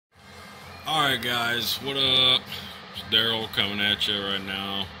Alright guys, what up? It's Daryl coming at you right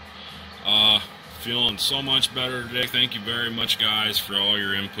now. Feeling so much better today. Thank you very much guys for all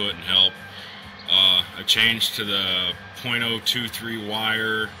your input and help. I changed to the .023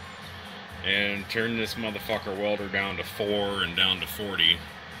 wire and turned this motherfucker welder down to 4 and down to 40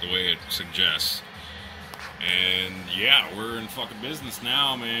 the way it suggests. And yeah, we're in fucking business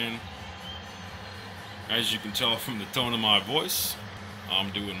now, man. As you can tell from the tone of my voice,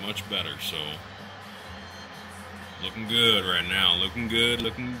 I'm doing much better, so looking good right now. Looking good,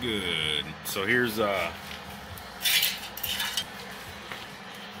 looking good. So here's what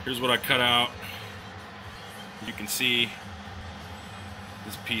I cut out. You can see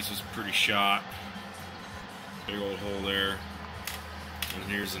this piece was pretty shot. Big old hole there. And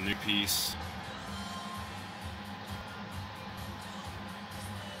here's a new piece.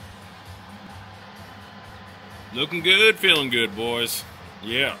 Looking good, feeling good, boys.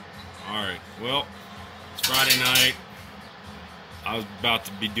 Yeah. Alright. Well, it's Friday night. I was about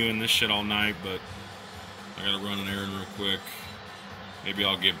to be doing this shit all night, but I gotta run an errand real quick. Maybe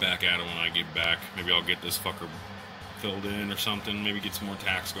I'll get back at it when I get back. Maybe I'll get this fucker filled in or something. Maybe get some more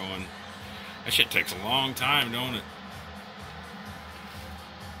tacks going. That shit takes a long time, don't it?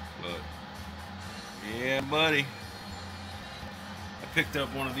 But, yeah, buddy. I picked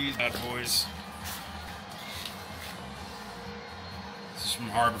up one of these bad boys. From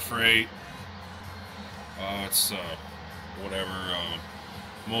Harbor Freight. It's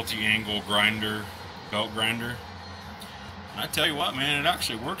multi-angle grinder, belt grinder. And I tell you what, man, it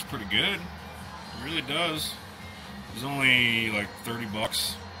actually works pretty good. It really does. It's only like 30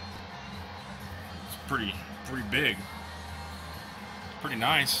 bucks. It's pretty big. Pretty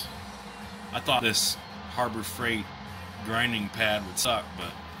nice. I thought this Harbor Freight grinding pad would suck,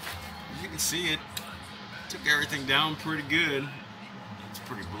 but as you can see, it took everything down pretty good. It's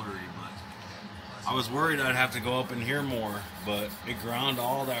pretty blurry, but I was worried I'd have to go up in here more, but it ground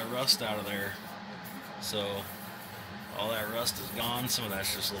all that rust out of there. So all that rust is gone. Some of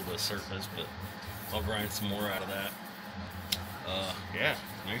that's just a little bit of surface, but I'll grind some more out of that. Yeah,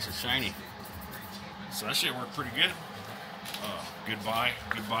 nice and shiny. So that shit worked pretty good. Goodbye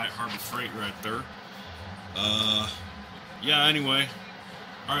Harbor Freight right there. Yeah, anyway.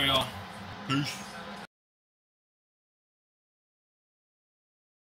 Alright, y'all. Peace.